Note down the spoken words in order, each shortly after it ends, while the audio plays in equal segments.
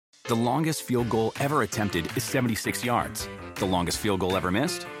The longest field goal ever attempted is 76 yards. The longest field goal ever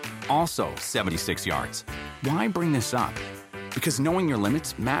missed? Also 76 yards. Why bring this up? Because knowing your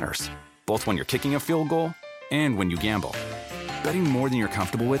limits matters, both when you're kicking a field goal and when you gamble. Betting more than you're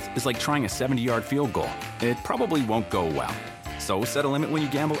comfortable with is like trying a 70-yard field goal. It probably won't go well. So set a limit when you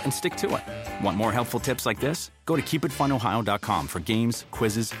gamble and stick to it. Want more helpful tips like this? Go to keepitfunohio.com for games,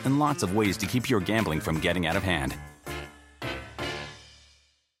 quizzes, and lots of ways to keep your gambling from getting out of hand.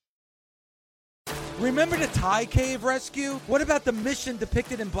 Remember the Thai cave rescue? What about the mission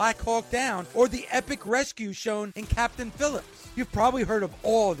depicted in Black Hawk Down or the epic rescue shown in Captain Phillips? You've probably heard of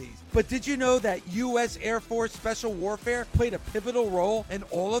all these, but did you know that U.S. Air Force Special Warfare played a pivotal role in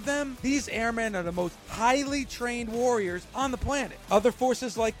all of them? These airmen are the most highly trained warriors on the planet. Other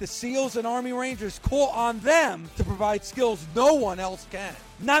forces like the SEALs and Army Rangers call on them to provide skills no one else can.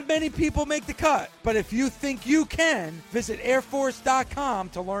 Not many people make the cut, but if you think you can, visit airforce.com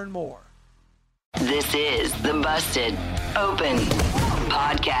to learn more. This is the Busted Open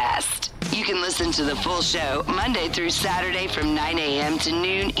Podcast. You can listen to the full show Monday through Saturday from 9 a.m. to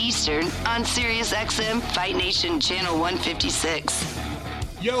noon Eastern on SiriusXM Fight Nation Channel 156.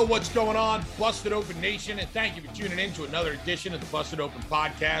 Yo, what's going on? Busted Open Nation, and thank you for tuning in to another edition of the Busted Open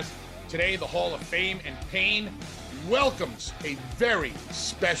Podcast. Today, the Hall of Fame and Pain welcomes a very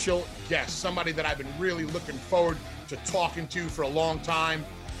special guest, somebody that I've been really looking forward to talking to for a long time.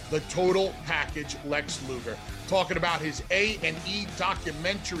 The Total Package Lex Luger, talking about his A&E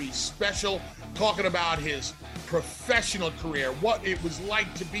documentary special, talking about his professional career, what it was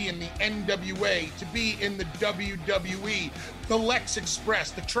like to be in the NWA, to be in the WWE, the Lex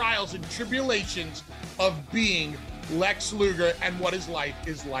Express, the trials and tribulations of being Lex Luger, and what his life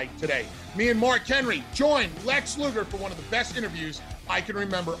is like today. Me and Mark Henry joined Lex Luger for one of the best interviews I can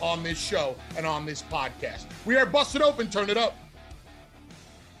remember on this show and on this podcast. We are Busted Open, turn it up.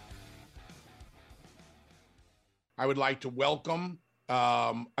 I would like to welcome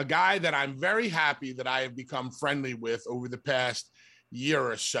a guy that I'm very happy that I have become friendly with over the past year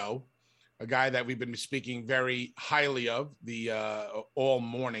or so, a guy that we've been speaking very highly of all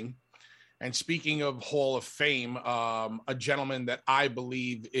morning. And speaking of Hall of Fame, a gentleman that I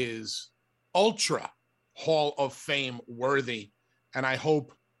believe is ultra Hall of Fame worthy. And I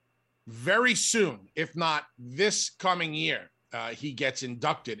hope very soon, if not this coming year, he gets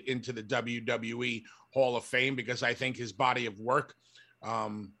inducted into the WWE Hall of Fame, because I think his body of work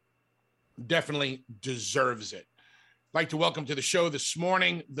definitely deserves it. I'd like to welcome to the show this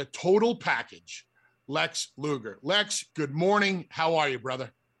morning, the Total Package, Lex Luger. Lex, good morning. How are you, brother?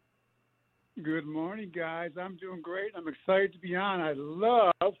 Good morning, guys. I'm doing great. I'm excited to be on.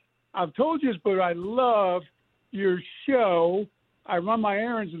 I've told you this, but I love your show. I run my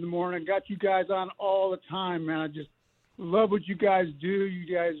errands in the morning. I got you guys on all the time, man. I just love what you guys do.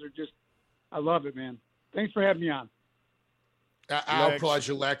 You guys are just, I love it, man. Thanks for having me on. Our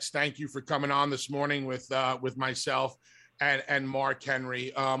pleasure, Lex. Thank you for coming on this morning with myself and Mark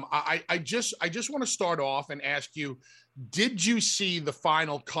Henry. I just want to start off and ask you, did you see the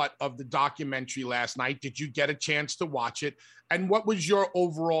final cut of the documentary last night? Did you get a chance to watch it? And what was your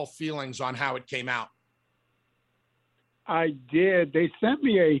overall feelings on how it came out? I did. They sent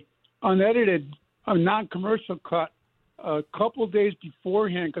me a unedited, a non-commercial cut a couple of days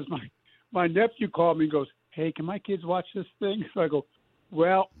beforehand, because my nephew called me and goes, "Hey, can my kids watch this thing?" So I go,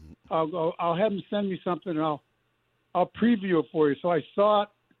 "Well, I'll have them send me something and I'll preview it for you." So I saw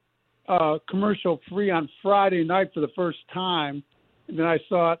it commercial free on Friday night for the first time, and then I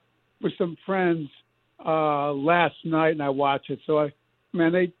saw it with some friends last night, and I watched it. So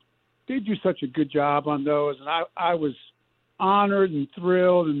they do such a good job on those, and I was honored and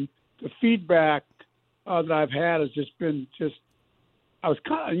thrilled, and the feedback that I've had has just been I was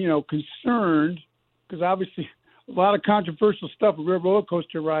kind of, concerned, because obviously a lot of controversial stuff, a real roller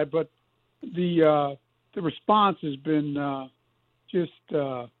coaster ride, but the response has been just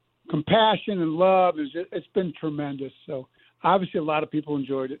compassion and love. It's been tremendous. So obviously a lot of people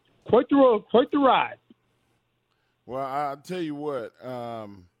enjoyed it. Quite the ride. Well, I'll tell you what, I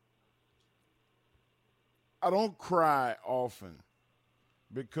don't cry often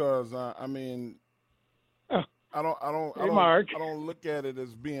because I don't look at it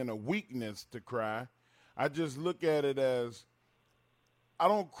as being a weakness to cry. I just look at it as, I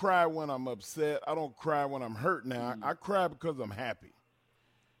don't cry when I'm upset. I don't cry when I'm hurt now. I cry because I'm happy.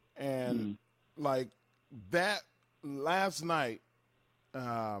 And like that last night,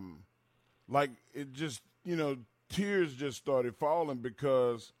 like it just, tears just started falling,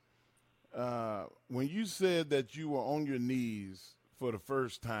 because when you said that you were on your knees for the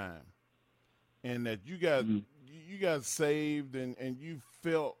first time and that you got saved and you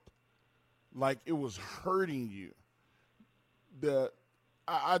felt like it was hurting you.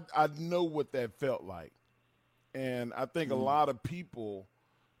 I know what that felt like. And I think a lot of people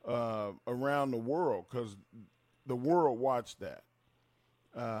around the world, because the world watched that,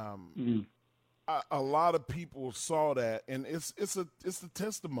 a lot of people saw that, and it's a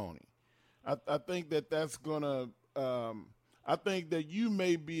testimony. I think that's gonna. I think that you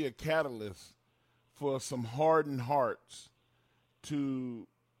may be a catalyst for some hardened hearts to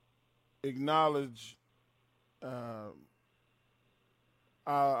acknowledge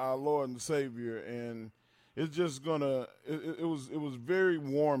our Lord and Savior, and it's just gonna. It was very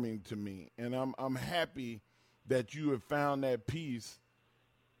warming to me, and I'm happy that you have found that peace.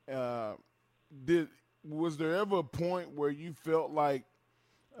 Was there ever a point where you felt like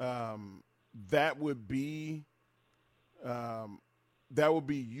that would be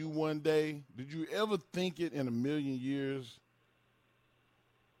you one day? Did you ever think it in a million years?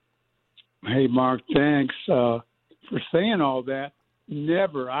 Hey, Mark, thanks for saying all that.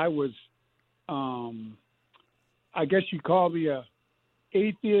 Never. I was, I guess you call me a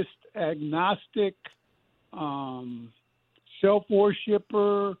atheist, agnostic,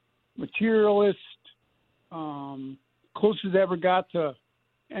 self-worshipper, materialist, closest I ever got to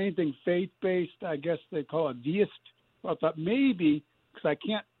anything faith-based. I guess they call it deist. I thought maybe, because I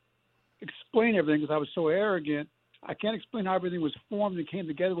can't explain everything because I was so arrogant, I can't explain how everything was formed and came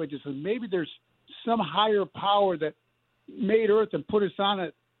together. I just said maybe there's some higher power that made Earth and put us on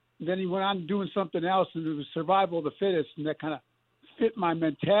it. And then he went on doing something else, and it was survival of the fittest, and that kind of fit my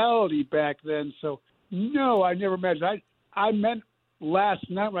mentality back then. So, no, I never imagined. I meant last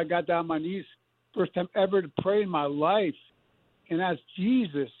night when I got down on my knees, first time ever to pray in my life, and asked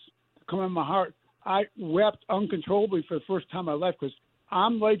Jesus to come in my heart. I wept uncontrollably for the first time in my life because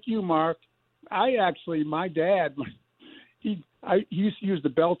I'm like you, Mark. My dad, he used to use the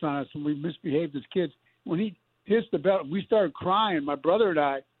belt on us when we misbehaved as kids. When he hits the belt, we started crying. My brother and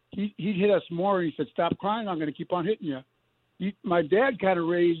I, he'd hit us more, and he said, "Stop crying, I'm going to keep on hitting you." My dad kind of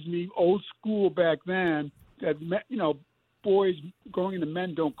raised me old school back then that, boys growing into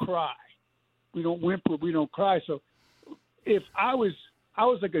men don't cry. We don't whimper, we don't cry. So if I was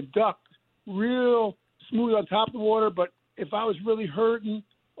like a duck, real smooth on top of the water, but if I was really hurting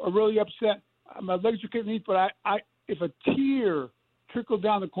or really upset, my legs were getting weak, but if a tear trickled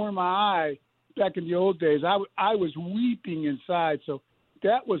down the corner of my eye back in the old days, I was weeping inside. So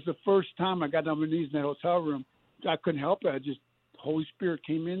that was the first time I got down on my knees in that hotel room. I couldn't help it. The Holy Spirit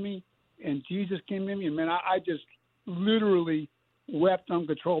came in me, and Jesus came in me, and man, I just literally wept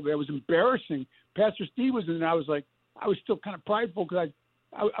uncontrollably. It was embarrassing. Pastor Steve was in there. I was still kind of prideful because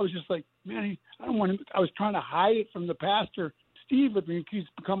I was just like, man, I don't want him. I was trying to hide it from the pastor Steve with me. He's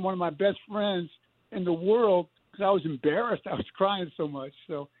become one of my best friends in the world because I was embarrassed. I was crying so much.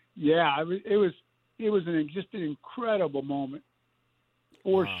 So yeah, it was just an incredible moment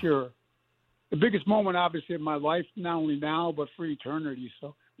for sure. The biggest moment, obviously, of my life, not only now but for eternity.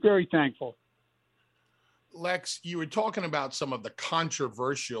 So very thankful. Lex, you were talking about some of the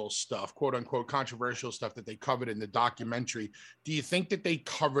controversial stuff, quote unquote, controversial stuff that they covered in the documentary. Do you think that they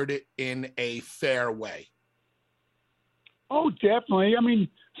covered it in a fair way? Oh, definitely. I mean,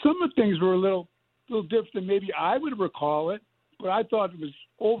 some of the things were a little different than maybe I would recall it, but I thought it was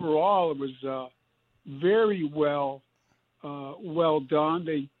very well done.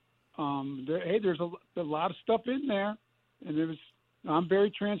 There's a lot of stuff in there, and I'm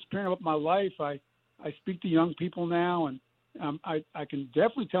very transparent about my life. I speak to young people now, and I can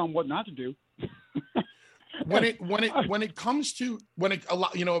definitely tell them what not to do. when it comes to a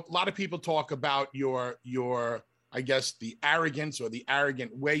lot of people talk about your I guess the arrogance or the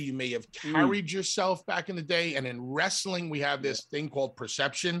arrogant way you may have carried yourself back in the day, and in wrestling we have this thing called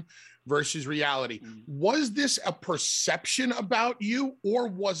perception versus reality. Was this a perception about you, or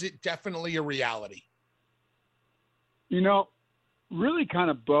was it definitely a reality? Really kind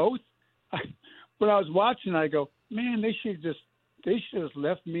of both. When I was watching, I go, man, they should have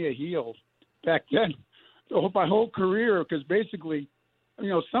left me a heel back then, my whole career. Because basically,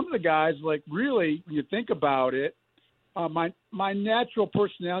 some of the guys, like, really, when you think about it, my natural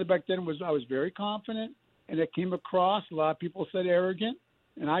personality back then was I was very confident, and it came across. A lot of people said arrogant,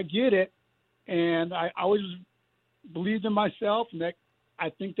 and I get it. And I always believed in myself, and that I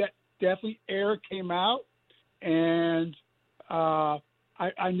think that definitely air came out, and I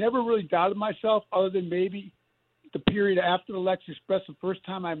never really doubted myself, other than maybe the period after the Lex Express. The first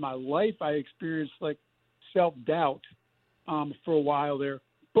time in my life I experienced like self-doubt for a while there.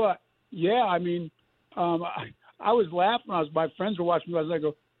 But yeah, I mean, I was laughing. My friends were watching me. I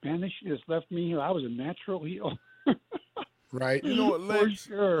go, man, they should have just left me here. I was a natural heel. Right. You know what, Lex? For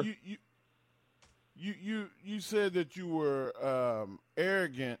sure. you said that you were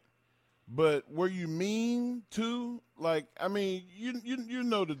arrogant, but were you mean too? Like, I mean, you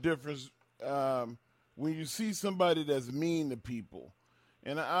know the difference when you see somebody that's mean to people.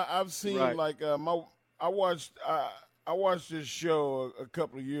 And I've seen like I watched this show a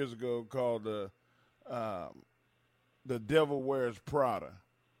couple of years ago called The Devil Wears Prada,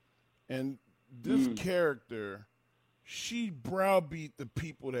 and this character, she browbeat the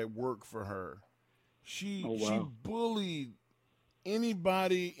people that work for her. She bullied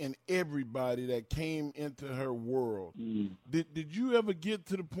anybody and everybody that came into her world. Did you ever get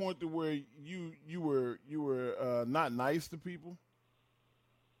to the point to where you were not nice to people?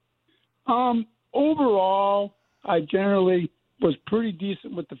 Overall, I generally was pretty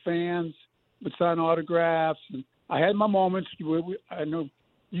decent with the fans, would sign autographs, and I had my moments. I know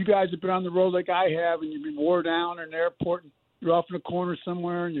you guys have been on the road like I have, and you've been wore down in an airport, and you're off in a corner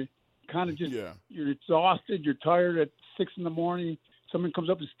somewhere, and you kind of just you're exhausted, you're tired at 6 a.m. Someone comes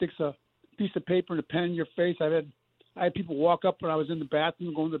up and sticks a piece of paper and a pen in your face. I had people walk up when I was in the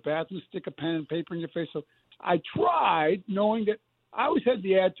bathroom, go in the bathroom, stick a pen and paper in your face. So I tried, knowing that I always had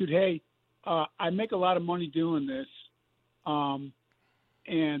the attitude, hey, I make a lot of money doing this,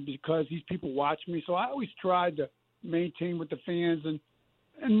 and because these people watch me, so I always tried to maintain with the fans and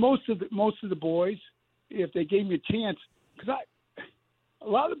most of the boys, if they gave me a chance, because a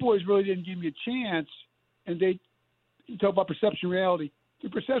lot of the boys really didn't give me a chance, and you talk about perception reality. The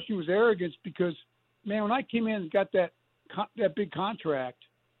perception was arrogance because, man, when I came in and got that big contract,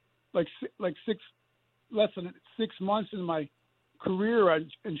 less than 6 months in my career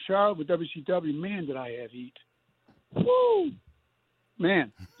in Charlotte with WCW, man, did I have heat. Woo!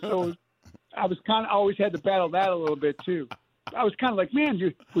 Man. So I was kind of always had to battle that a little bit too. I was kind of like, man,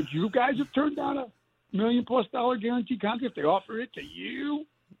 would you guys have turned down $1 million+ guaranteed contract if they offered it to you?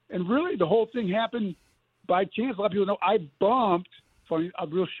 And really, the whole thing happened by chance. A lot of people know I bumped. Funny, a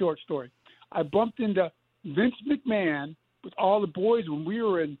real short story. I bumped into Vince McMahon with all the boys when we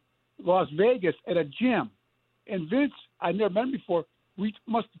were in Las Vegas at a gym. And Vince, I'd never met him before. We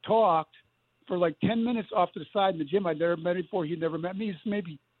must have talked for like 10 minutes off to the side in the gym. I'd never met him before. He'd never met me. This is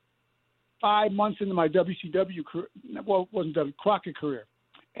maybe 5 months into my WCW career. Well, it wasn't Crockett career.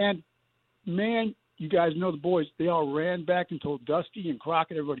 And, man, you guys know the boys. They all ran back and told Dusty and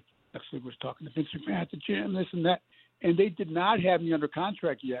Crockett, everybody, actually was talking to Vince McMahon at the gym, this and that. And they did not have me under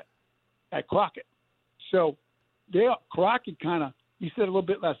contract yet at Crockett. So Crockett kind of, he said a little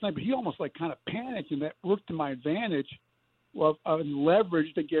bit last night, but he almost like kind of panicked, and that worked to my advantage. Well,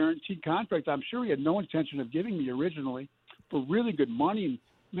 leveraged a guaranteed contract. I'm sure he had no intention of giving me originally for really good money. And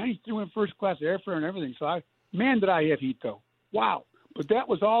man, he threw in first-class airfare and everything. So did I have heat though? Wow! But that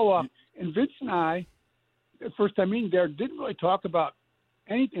was all. And Vince and I, the first time meeting there, didn't really talk about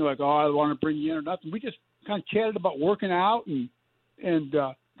anything like, I want to bring you in or nothing. We just kind of chatted about working out and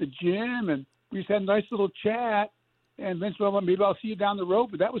the gym, and we just had a nice little chat. And Vince said, well, maybe I'll see you down the road,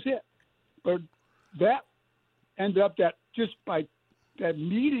 but that was it. But that ended up that just by that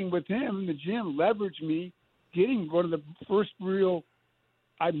meeting with him in the gym leveraged me getting one of the first real,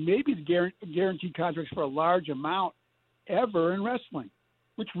 maybe the guaranteed contracts for a large amount ever in wrestling,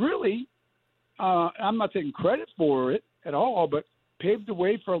 which really, I'm not taking credit for it at all, but paved the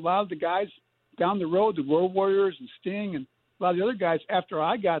way for a lot of the guys down the road, the Road Warriors and Sting and a lot of the other guys. After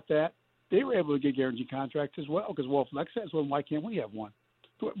I got that, they were able to get guaranteed contracts as well, because Wolf Lex says, well, why can't we have one?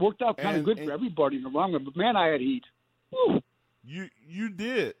 So it worked out kind of good for everybody in the long run. But, man, I had heat. Woo. You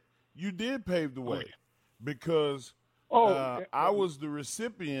did. You did pave the way because I was the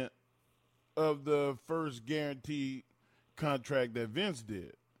recipient of the first guaranteed contract that Vince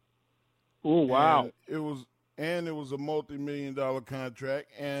did. Oh, wow. And it was a multi-million-dollar contract,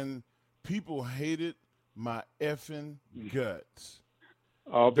 and people hated my effing guts.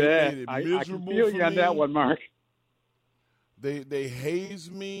 I'll bet. I can feel you on that one, Mark. They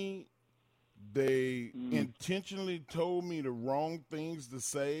hazed me. They intentionally told me the wrong things to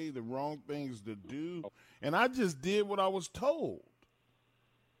say, the wrong things to do, and I just did what I was told.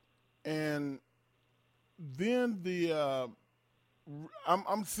 And then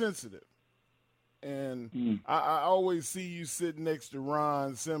I'm sensitive, and I always see you sitting next to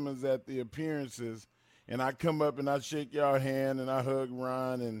Ron Simmons at the appearances. And I come up and I shake your hand and I hug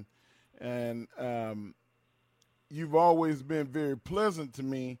Ron, and you've always been very pleasant to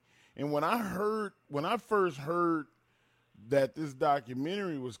me. And when I first heard that this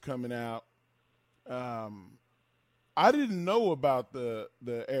documentary was coming out, I didn't know about the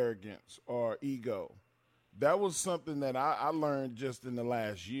arrogance or ego. That was something that I learned just in the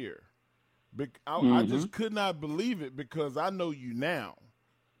last year. I just could not believe it because I know you now.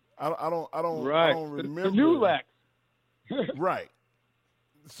 I don't remember the new Lex. Right.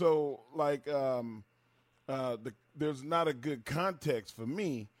 So like there's not a good context for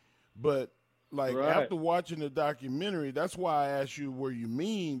me, but like after watching the documentary, that's why I asked you where you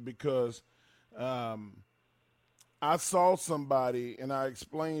mean, because I saw somebody, and I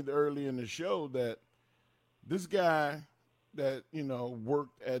explained early in the show that this guy that, you know,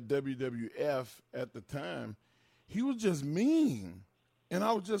 worked at WWF at the time, he was just mean. And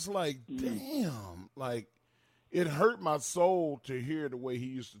I was just like, damn, like it hurt my soul to hear the way he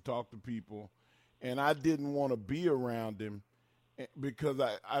used to talk to people. And I didn't want to be around him because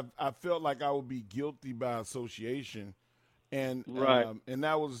I felt like I would be guilty by association. And and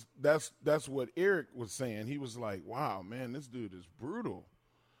that's what Eric was saying. He was like, wow, man, this dude is brutal.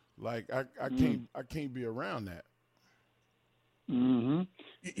 Like I can't be around that. Mm-hmm.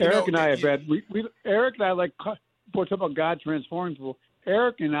 Eric and I have had Eric and I, like, we're talking about God transforming people.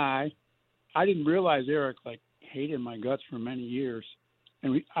 Eric and I didn't realize Eric like hated my guts for many years,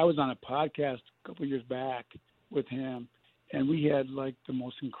 and I was on a podcast a couple of years back with him, and we had like the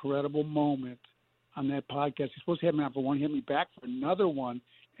most incredible moment on that podcast. He's supposed to have me on for one, he had me back for another one,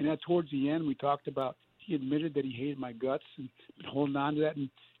 and that towards the end we talked about, he admitted that he hated my guts and been holding on to that, and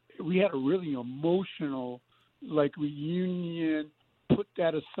we had a really emotional like reunion, put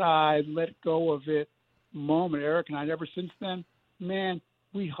that aside, let go of it moment. Eric and I, ever since then, man,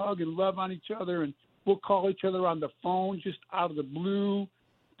 we hug and love on each other, and we'll call each other on the phone just out of the blue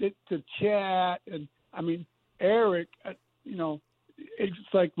to chat. And I mean, Eric, you know, it's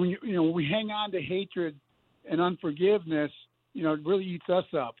like when when we hang on to hatred and unforgiveness, you know, it really eats us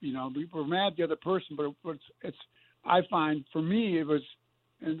up. You know, we're mad at the other person, but it's I find for me it was,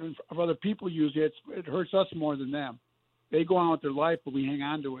 and for other people usually it hurts us more than them. They go on with their life, but we hang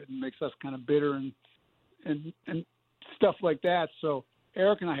on to it, and it makes us kind of bitter and stuff like that. So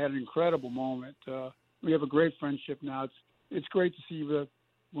Eric and I had an incredible moment. We have a great friendship now. It's great to see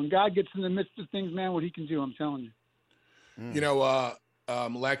when God gets in the midst of things, man, what he can do. I'm telling you. You know,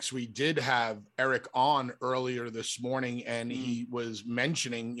 Lex, we did have Eric on earlier this morning, and he was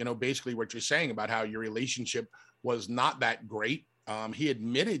mentioning, you know, basically what you're saying about how your relationship was not that great. He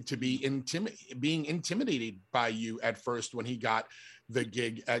admitted to being intimidated by you at first when he got the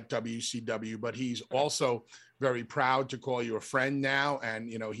gig at WCW, but he's also very proud to call you a friend now. And,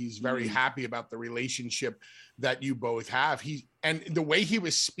 you know, he's very happy about the relationship that you both have. And the way he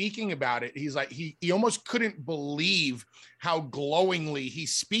was speaking about it, he's like, he almost couldn't believe how glowingly he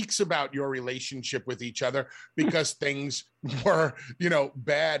speaks about your relationship with each other, because things were, you know,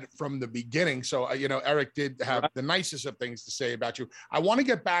 bad from the beginning. So, you know, Eric did have the nicest of things to say about you. I want to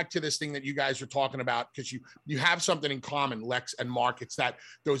get back to this thing that you guys were talking about, because you have something in common, Lex and Mark. It's that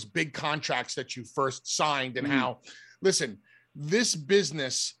those big contracts that you first signed, and how, listen, this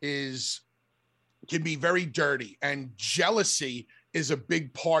business can be very dirty, and jealousy is a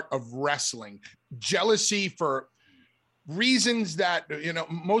big part of wrestling. Jealousy for reasons that, you know,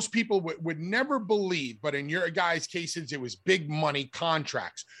 most people would never believe, but in your guys' cases, it was big money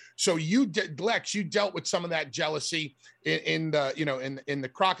contracts. So Lex, you dealt with some of that jealousy in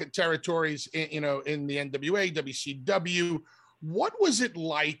the Crockett territories, in the NWA, WCW. What was it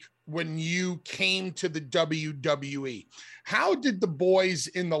like when you came to the WWE? How did the boys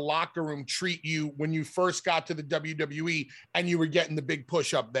in the locker room treat you when you first got to the WWE and you were getting the big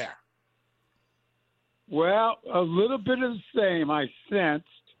push up there? Well, a little bit of the same, I sensed,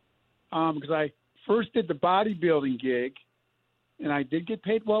 because I first did the bodybuilding gig, and I did get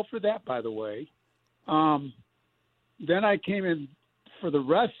paid well for that, by the way. Then I came in for the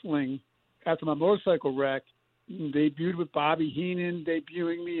wrestling after my motorcycle wreck, debuted with Bobby Heenan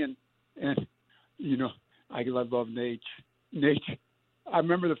debuting me, and you know, I love Nate. I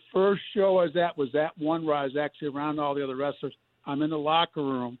remember the first show I was at was that one where I was actually around all the other wrestlers. I'm in the locker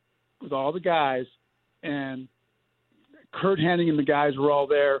room with all the guys, and Kurt Hennig and the guys were all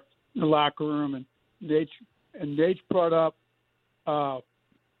there in the locker room, and Nate brought up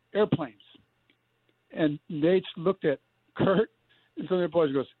airplanes, and Nate looked at Kurt and some of the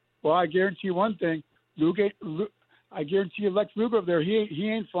boys goes, "Well, I guarantee you one thing, I guarantee you Lex Luger over there, he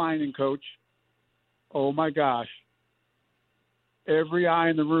ain't flying in, coach." Oh my gosh. Every eye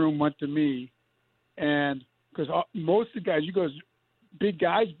in the room went to me. And because most of the guys, you guys, big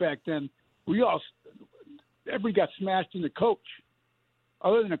guys back then, everybody got smashed into coach.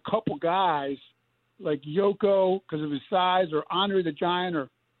 Other than a couple guys like Yoko because of his size, or Andre the Giant, or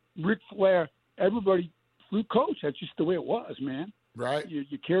Ric Flair, everybody flew coach. That's just the way it was, man. Right. You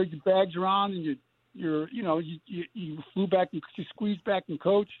carried your bags around, and you flew back and you squeezed back and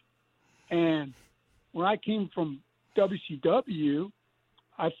coach. And when I came from WCW,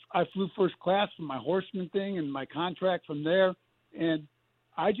 I flew first class for my horseman thing and my contract from there, and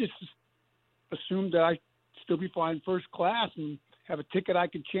I just assumed that I'd still be flying first class and have a ticket I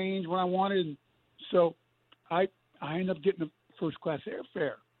could change when I wanted. And so I ended up getting a first class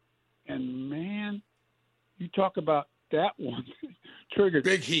airfare. And man, you talk about that one triggered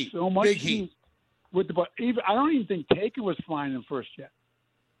big heat, so much big heat. With the even I don't even think Taker was flying in first jet.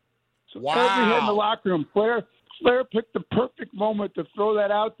 So wow. Every head in the locker room, Flair picked the perfect moment to throw that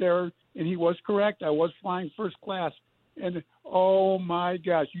out there, and he was correct. I was flying first class, and oh my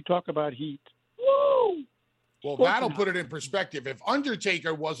gosh, you talk about heat. Woo! Well, that'll put it in perspective. If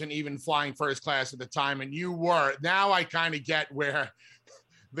Undertaker wasn't even flying first class at the time, and you were, now I kind of get where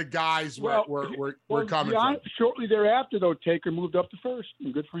the guys were coming from. Shortly thereafter, though, Taker moved up to first,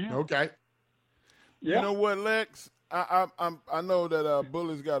 and good for him. Okay. Yeah. You know what, Lex? I know that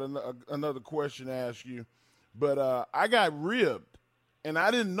Bully's got another question to ask you, but I got ribbed, and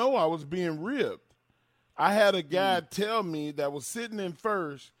I didn't know I was being ribbed. I had a guy tell me that was sitting in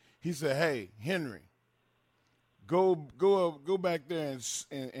first. He said, "Hey, Henry, go back there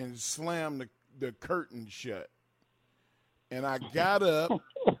and slam the curtain shut." And I got up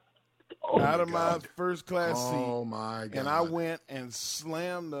out of my first class seat. Oh my God! And I went and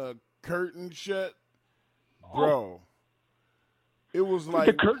slammed the curtain shut. Bro, it was like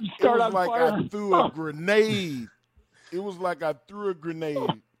the curtain started on fire. I threw a grenade. It was like I threw a grenade.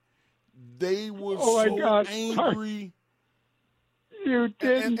 They were so angry. You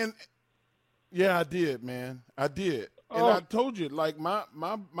did. And yeah, I did, man. I did. And I told you, like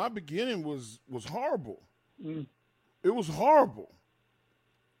my beginning was horrible. It was horrible.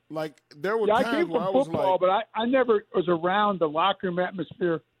 Like there were times where I was football, like, but I never was around the locker room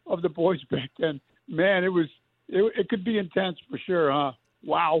atmosphere of the boys back then. Man, it could be intense for sure, huh?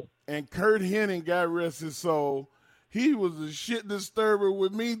 Wow. And Kurt Hennig, God rest his soul, he was a shit disturber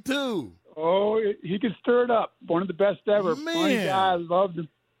with me too. Oh, he could stir it up. One of the best ever. Man. Funny guy, loved him.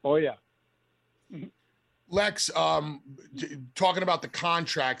 Oh yeah. Lex, talking about the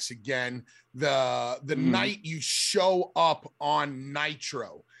contracts again, the night you show up on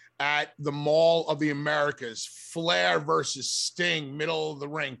Nitro at the Mall of the Americas, Flair versus Sting, middle of the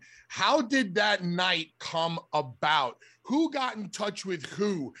ring. How did that night come about? Who got in touch with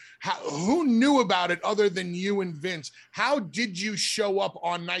who? Who knew about it other than you and Vince? How did you show up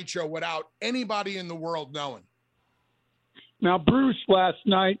on Nitro without anybody in the world knowing? Now, Bruce last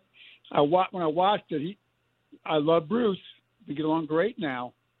night, when I watched it, I love Bruce. We get along great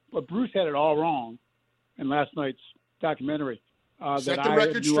now. But Bruce had it all wrong in last night's documentary. Set the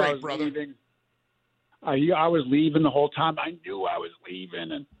record straight, brother. I was leaving the whole time. I knew I was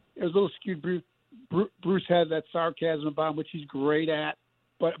leaving, and it was a little skewed. Bruce had that sarcasm about him, which he's great at,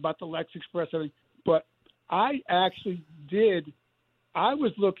 but about the Lex Express, everything. But I actually did. I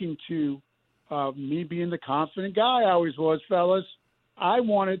was looking to me being the confident guy I always was, fellas. I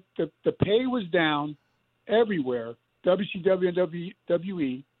wanted the pay was down everywhere, WCW and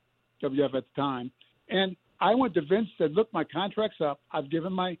WWE, WF at the time, and I went to Vince, said, look, my contract's up. I've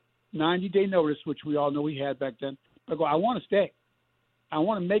given my 90-day notice, which we all know he had back then. I go, I want to stay. I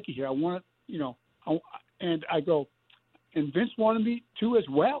want to make it here. I want to, and I go, and Vince wanted me to as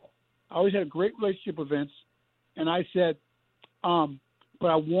well. I always had a great relationship with Vince. And I said, but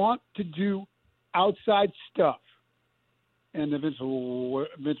I want to do outside stuff. And then Vince was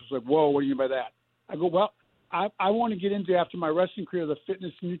like, whoa, what do you mean by that? I go, well, I want to get into, after my wrestling career, the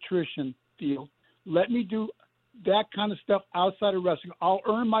fitness and nutrition field. Let me do that kind of stuff outside of wrestling. I'll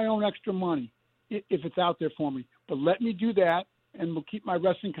earn my own extra money if it's out there for me. But let me do that, and we'll keep my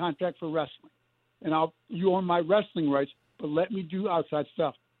wrestling contract for wrestling. And you own my wrestling rights, but let me do outside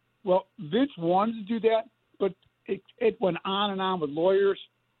stuff. Well, Vince wanted to do that, but it went on and on with lawyers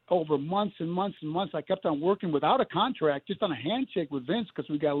over months and months and months. I kept on working without a contract, just on a handshake with Vince because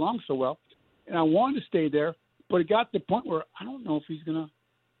we got along so well. And I wanted to stay there, but it got to the point where I don't know if he's going to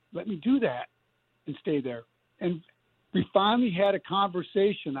let me do that and stay there. And we finally had a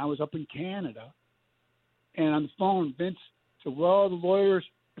conversation. I was up in Canada, and on the phone, Vince said, well, the lawyers,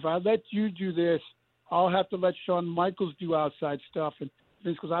 if I let you do this, I'll have to let Shawn Michaels do outside stuff. And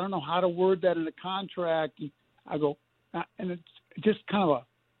Vince goes, I don't know how to word that in a contract. And I go, and it's just kind of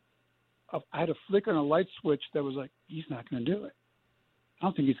I had a flicker and a light switch that was like, he's not going to do it. I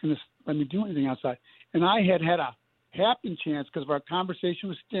don't think he's going to let me do anything outside. And I had a happen chance because of our conversation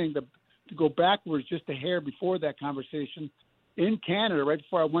with Sting to go backwards just a hair before that conversation in Canada, right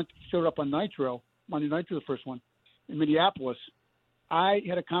before I showed up on Nitro, Monday Nitro, the first one, in Minneapolis. I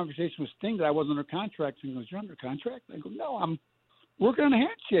had a conversation with Sting that I wasn't under contract. He goes, you're under contract? I go, no, I'm working on a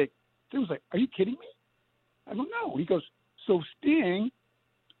handshake. Sting was like, are you kidding me? I go, no. He goes, so Sting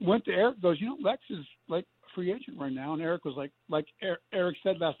went to Eric, goes, Lex is like a free agent right now. And Eric was like Eric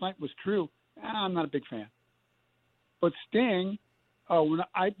said last night was true. I'm not a big fan. But Sting, when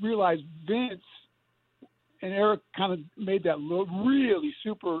I realized Vince and Eric kind of made that really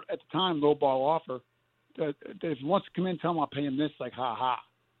super, at the time, low ball offer that if he wants to come in, tell him I'll pay him this, like, ha.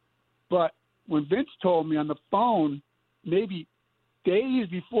 But when Vince told me on the phone, maybe days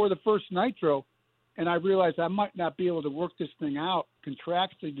before the first Nitro, and I realized I might not be able to work this thing out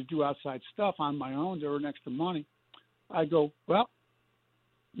contractually to do outside stuff on my own to earn extra money, I go, well,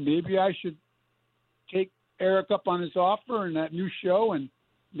 maybe I should take Eric up on his offer and that new show and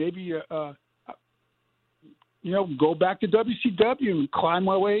maybe, go back to WCW and climb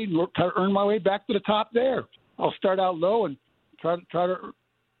my way and try to earn my way back to the top there. I'll start out low and try to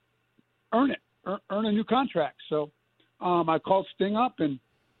earn a new contract. So I called Sting up, and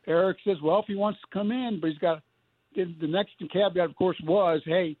Eric says, well, if he wants to come in, but he's got – the next caveat, of course, was,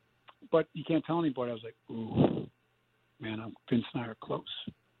 hey, but you can't tell anybody. I was like, ooh, man, Vince and I are close.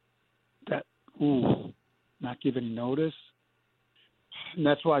 Not give any notice. And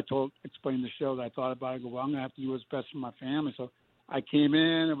that's why I explained the show that I thought about it. I go, well, I'm going to have to do what's best for my family. So I came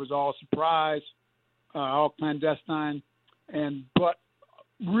in. It was all a surprise, all clandestine. But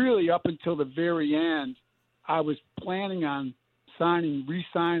really up until the very end, I was planning on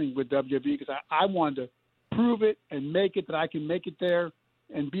re-signing with WWE because I wanted to prove it and make it that I can make it there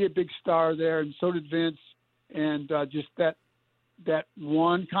and be a big star there. And so did Vince. And just that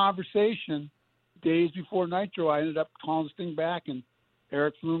one conversation days before Nitro, I ended up calling Sting back, and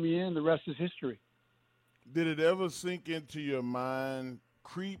Eric flew me in. The rest is history. Did it ever sink into your mind,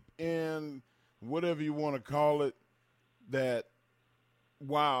 creep in, whatever you want to call it, that,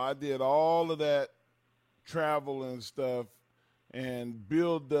 wow, I did all of that travel and stuff and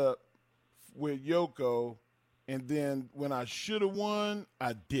build up with Yoko, and then when I should have won,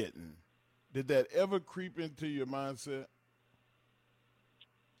 I didn't? Did that ever creep into your mindset?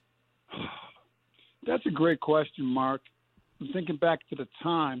 That's a great question, Mark. I'm thinking back to the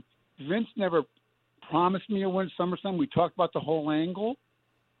time. Vince never promised me a win at SummerSlam. We talked about the whole angle.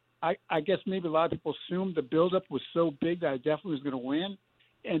 I guess maybe a lot of people assumed the buildup was so big that I definitely was going to win.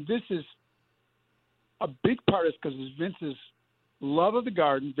 And this is a big part of it because it's Vince's love of the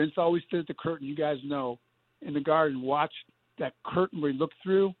Garden. Vince always stood at the curtain, you guys know, in the Garden, watched that curtain where he looked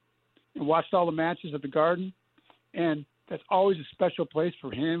through and watched all the matches at the Garden. And that's always a special place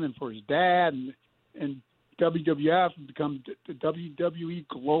for him and for his dad. And WWF become the WWE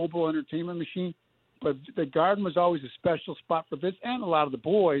global entertainment machine. But the Garden was always a special spot for Vince and a lot of the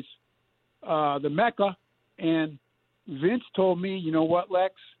boys, the Mecca. And Vince told me, you know what,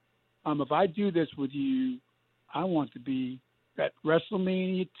 Lex, if I do this with you, I want to be at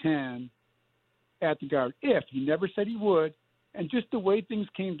WrestleMania 10 at the Garden. If he never said he would. And just the way things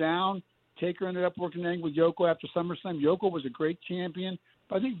came down, Taker ended up working with Yoko after SummerSlam. Yoko was a great champion.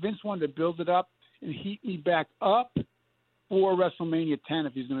 But I think Vince wanted to build it up and heat me back up for WrestleMania 10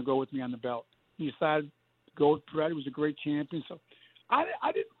 if he's going to go with me on the belt. He decided to go with Bret. He was a great champion. So I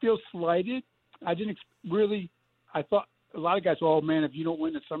didn't feel slighted. I didn't really – I thought a lot of guys, oh, man, if you don't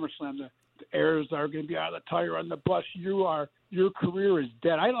win at SummerSlam, the heirs are going to be out of the tire on the bus. Your career is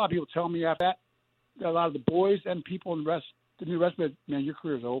dead. I had a lot of people tell me after that, a lot of the boys and people in the new wrestling, man, your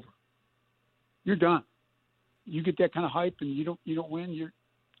career is over. You're done. You get that kind of hype and you don't win,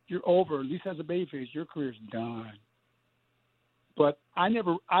 you're over. At least as a babyface, your career's done. But I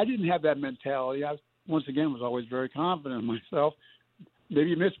didn't have that mentality. I, once again, was always very confident in myself.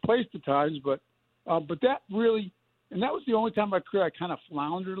 Maybe misplaced at times, but that really, and that was the only time in my career I kind of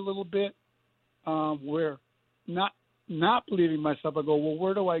floundered a little bit, where not believing myself, I go, well,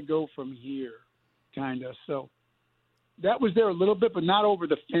 where do I go from here, kind of. So that was there a little bit, but not over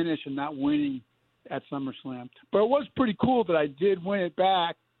the finish and not winning at SummerSlam. But it was pretty cool that I did win it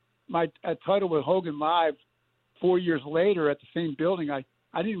back, my title with Hogan Live 4 years later at the same building. I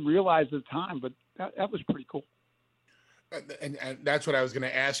didn't realize at the time, but that was pretty cool. And that's what I was going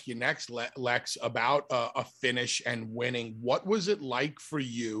to ask you next, Lex, about a finish and winning. What was it like for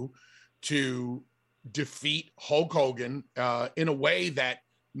you to defeat Hulk Hogan in a way that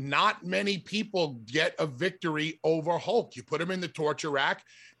not many people get a victory over Hulk? You put him in the torture rack.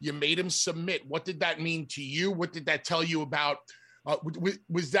 You made him submit. What did that mean to you? What did that tell you about?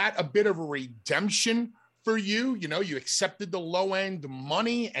 Was that a bit of a redemption for you? You know, you accepted the low end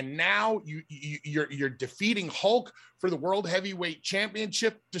money, and now you're defeating Hulk for the World Heavyweight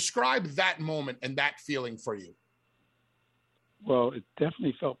Championship. Describe that moment and that feeling for you. Well, it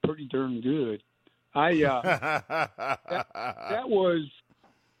definitely felt pretty darn good. That was,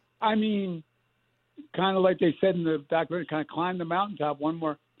 I mean, kind of like they said in the documentary, kind of climb the mountaintop one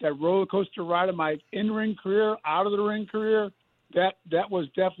more. that roller coaster ride of my in-ring career, out-of-the-ring career, that was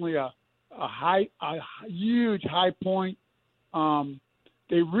definitely a huge high point. That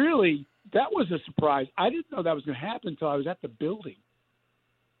was a surprise. I didn't know that was going to happen until I was at the building.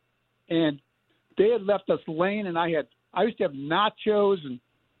 And they had left us laying, and I used to have nachos and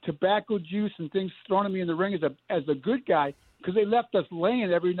tobacco juice and things thrown at me in the ring as a good guy, because they left us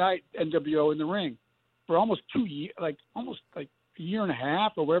laying every night, NWO, in the ring for almost 2 years, almost a year and a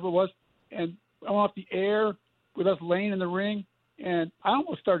half or whatever it was. And I went off the air with us laying in the ring, and I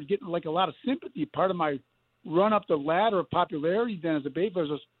almost started getting a lot of sympathy. Part of my run up the ladder of popularity then as a babyface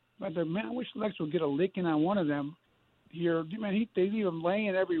was, I said, man, I wish Lex would get a licking on one of them here. Man, they leave him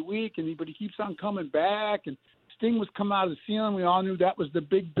laying every week, but he keeps on coming back. And Sting was coming out of the ceiling. We all knew that was the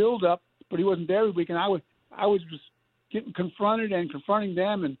big buildup, but he wasn't there every week. And I was just getting confronted and confronting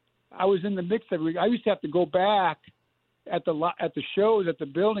them, and I was in the mix every week. I used to have to go back at the shows at the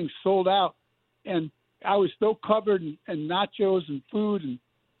building sold out, and I was so covered in nachos and food and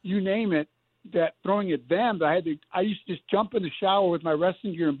you name it, that throwing at them, that I used to just jump in the shower with my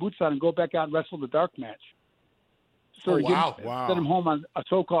wrestling gear and boots on and go back out and wrestle the dark match. So send him home on a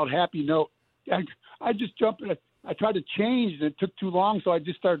so-called happy note. I just jumped in. I tried to change, and it took too long, so I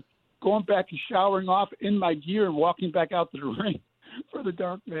just started going back and showering off in my gear and walking back out to the ring for the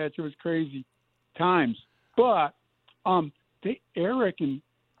dark match. It was crazy times. But Eric and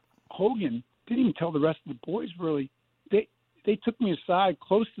Hogan didn't even tell the rest of the boys, really. They took me aside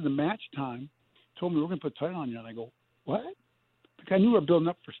close to the match time, told me, we're going to put a title on you. And I go, what? Like, I knew we were building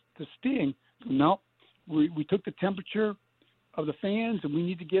up for the Sting. No, we took the temperature of the fans, and we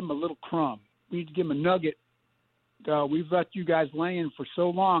need to give them a little crumb. We need to give them a nugget. We've let you guys laying for so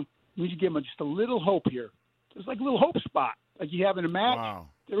long. We need to give them just a little hope here. It's like a little hope spot, like you have in a match. Wow.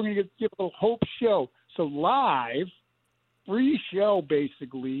 They were going to give a little hope show. So live, free show,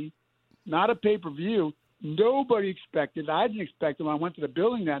 basically, not a pay-per-view. Nobody expected. I didn't expect it when I went to the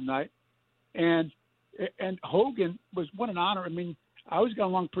building that night. And Hogan was, what an honor. I mean, I always got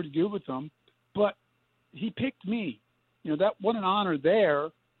along pretty good with him, but he picked me. That what an honor there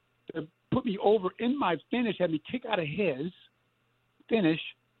to put me over in my finish, had me kick out of his finish,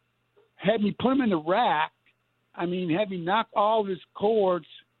 had me put him in the rack. I mean, had me knock all of his cords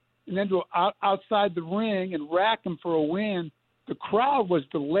and then go outside the ring and rack him for a win. The crowd was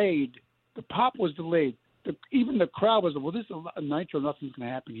delayed. The pop was delayed. Even the crowd was, well, this is a Nitro, nothing's going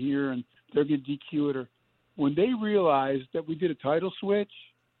to happen here, and they're going to DQ it. Or when they realized that we did a title switch,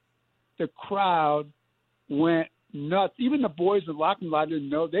 the crowd went nuts. Even the boys in the locker room didn't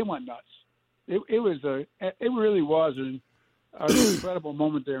know. They went nuts. It really was an incredible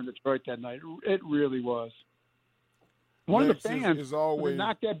moment there in Detroit that night. It really was. One of the fans who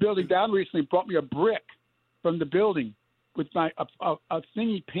knocked that building down recently brought me a brick from the building with a thing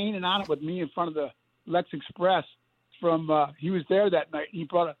he painted on it with me in front of the Lex Express. He was there that night.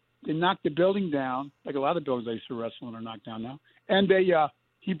 They knocked the building down, like a lot of buildings I used to wrestle in are knocked down now. And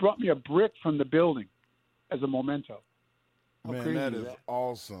he brought me a brick from the building as a memento. Man, that is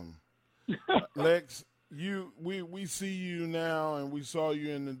awesome. Lex, we see you now, and we saw you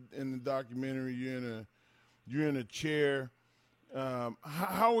in the documentary. You're in a chair.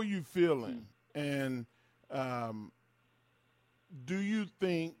 How are you feeling? And do you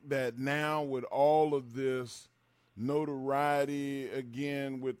think that now, with all of this notoriety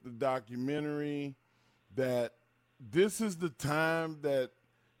again with the documentary, that this is the time that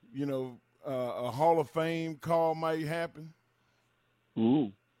a Hall of Fame call might happen?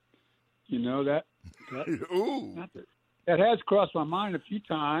 Ooh, that ooh, that has crossed my mind a few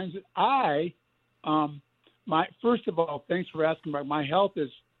times. First of all, thanks for asking. My health is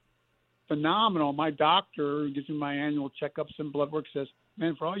phenomenal. My doctor gives me my annual checkups and blood work, says,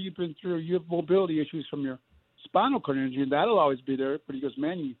 man, for all you've been through, you have mobility issues from your spinal cord injury. That'll always be there. But he goes,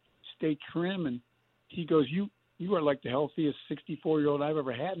 man, you stay trim. And he goes, you are like the healthiest 64-year-old I've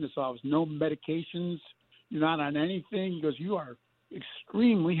ever had in this office. No medications. You're not on anything. He goes, you are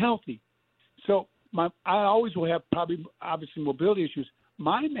extremely healthy. So I always will have obviously mobility issues.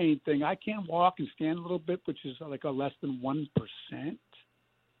 My main thing, I can walk and stand a little bit, which is like a less than 1%.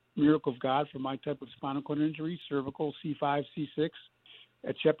 Miracle of God for my type of spinal cord injury, cervical C5, C6.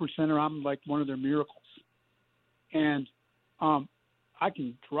 At Shepherd Center, I'm like one of their miracles. And I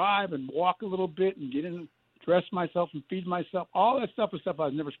can drive and walk a little bit and get in, dress myself and feed myself. All that stuff is stuff I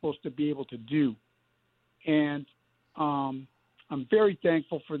was never supposed to be able to do. And I'm very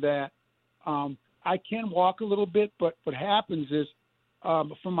thankful for that. I can walk a little bit, but what happens is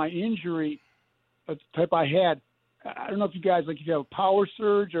from my injury, the type I had, I don't know if you guys, like if you have a power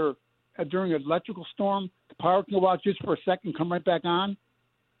surge or during an electrical storm, the power can go out just for a second, come right back on.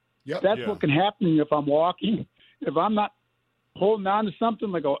 Yep. That's what can happen to me if I'm walking. If I'm not holding on to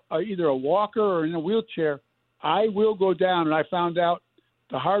something like either a walker or in a wheelchair, I will go down. And I found out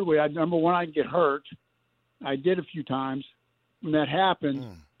the hard way. Number one, I can get hurt. I did a few times when that happened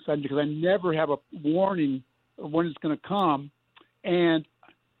because I never have a warning of when it's going to come. And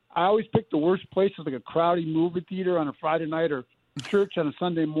I always pick the worst places, like a crowded movie theater on a Friday night or church on a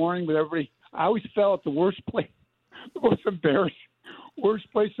Sunday morning with everybody. I always fell at the worst place, the most embarrassing,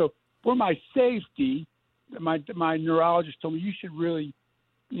 worst place. So for my safety, my neurologist told me you should really,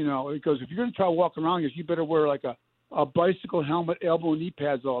 it goes, if you're going to try to walk around, you better wear like a bicycle helmet, elbow, knee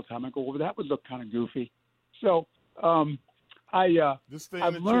pads all the time. I go, well, that would look kind of goofy. So I've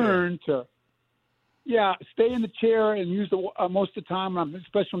learned to, stay in the chair and use most of the time,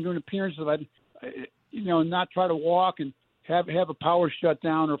 especially when I'm doing appearances, not try to walk and have a power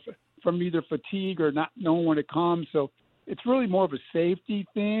shutdown or from either fatigue or not knowing when it comes. So it's really more of a safety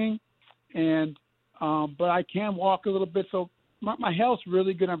thing. And but I can walk a little bit. So my health's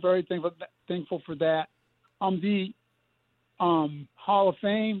really good. I'm very thankful for that. The Hall of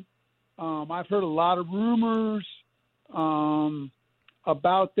Fame, I've heard a lot of rumors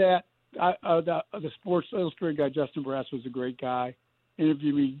about that. The Sports Illustrated guy, Justin Barrass, was a great guy.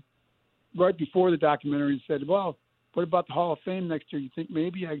 Interviewed me right before the documentary and said, well, what about the Hall of Fame next year? You think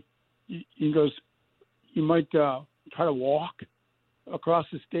maybe he goes, you might try to walk across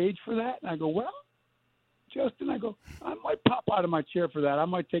the stage for that? And I go, well, Justin, I might pop out of my chair for that. I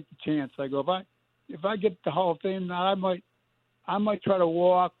might take the chance. I go, if I get the Hall of Fame now, I might try to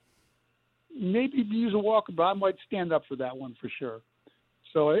walk, maybe use a walker, but I might stand up for that one for sure.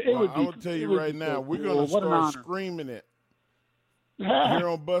 So it would be. I will tell you right now, we're going to start screaming it. Here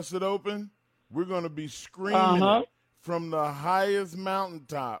on Busted Open, we're going to be screaming it from the highest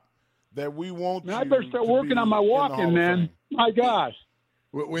mountaintop that we want you. I better start working on my walking, man. My gosh.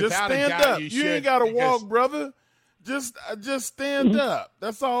 Just stand up. You ain't got to walk, brother. Just stand up.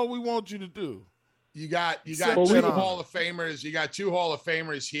 That's all we want you to do. You got two Hall of Famers. You got two Hall of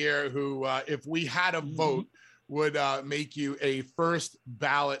Famers here who, if we had a vote, would make you a first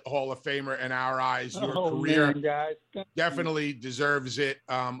ballot Hall of Famer in our eyes. Your career definitely deserves it.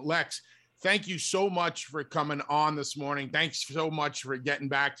 Lex, thank you so much for coming on this morning. Thanks so much for getting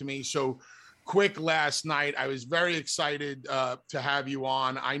back to me so quick last night. I was very excited to have you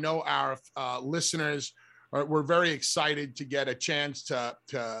on. I know our listeners were very excited to get a chance to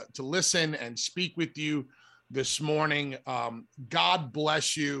listen and speak with you this morning. God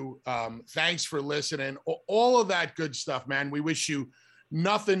bless you. Thanks for listening. All of that good stuff, man. We wish you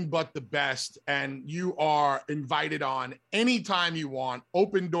nothing but the best. And you are invited on anytime you want.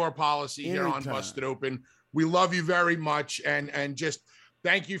 Open door policy here on Busted Open. We love you very much. And just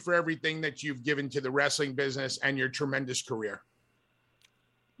thank you for everything that you've given to the wrestling business and your tremendous career.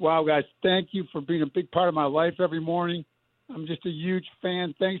 Wow, guys. Thank you for being a big part of my life every morning. I'm just a huge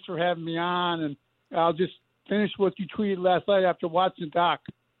fan. Thanks for having me on. And I'll just finish what you tweeted last night after watching Doc.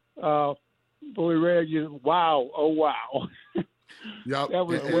 Bully Ray, wow. Oh, wow. Yep. That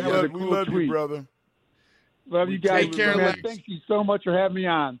was a cool we love tweet. You, brother. Love you guys. Take care, man. Thank you so much for having me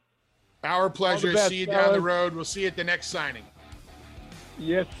on. Our pleasure. Best, see you down the road. We'll see you at the next signing.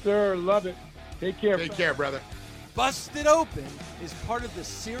 Yes, sir. Love it. Take care. Take care, brother. Busted Open is part of the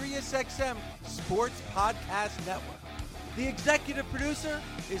SiriusXM Sports Podcast Network. The executive producer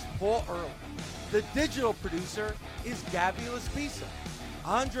is Paul Earle. The digital producer is Gabby Laspisa.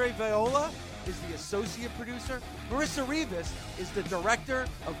 Andre Viola is the associate producer. Marissa Rivas is the director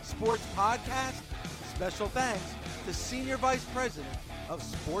of Sports Podcast. Special thanks to Senior Vice President of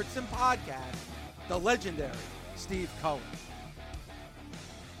Sports and Podcast, the legendary Steve Cohen.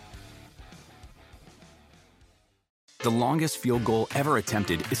 The longest field goal ever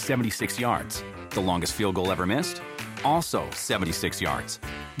attempted is 76 yards. The longest field goal ever missed? Also 76 yards.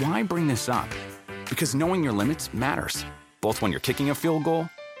 Why bring this up? Because knowing your limits matters, both when you're kicking a field goal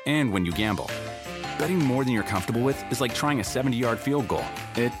and when you gamble. Betting more than you're comfortable with is like trying a 70-yard field goal.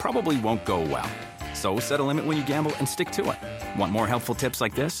 It probably won't go well. So set a limit when you gamble and stick to it. Want more helpful tips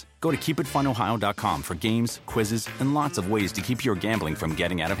like this? Go to keepitfunohio.com for games, quizzes, and lots of ways to keep your gambling from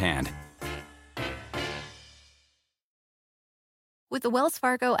getting out of hand. With the Wells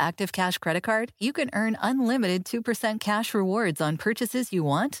Fargo Active Cash Credit Card, you can earn unlimited 2% cash rewards on purchases you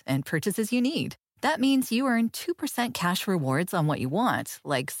want and purchases you need. That means you earn 2% cash rewards on what you want,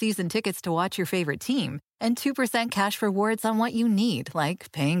 like season tickets to watch your favorite team, and 2% cash rewards on what you need,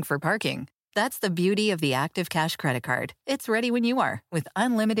 like paying for parking. That's the beauty of the Active Cash Credit Card. It's ready when you are, with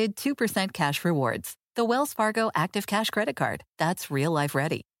unlimited 2% cash rewards. The Wells Fargo Active Cash Credit Card. That's real life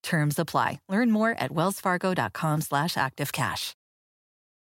ready. Terms apply. Learn more at wellsfargo.com/activecash.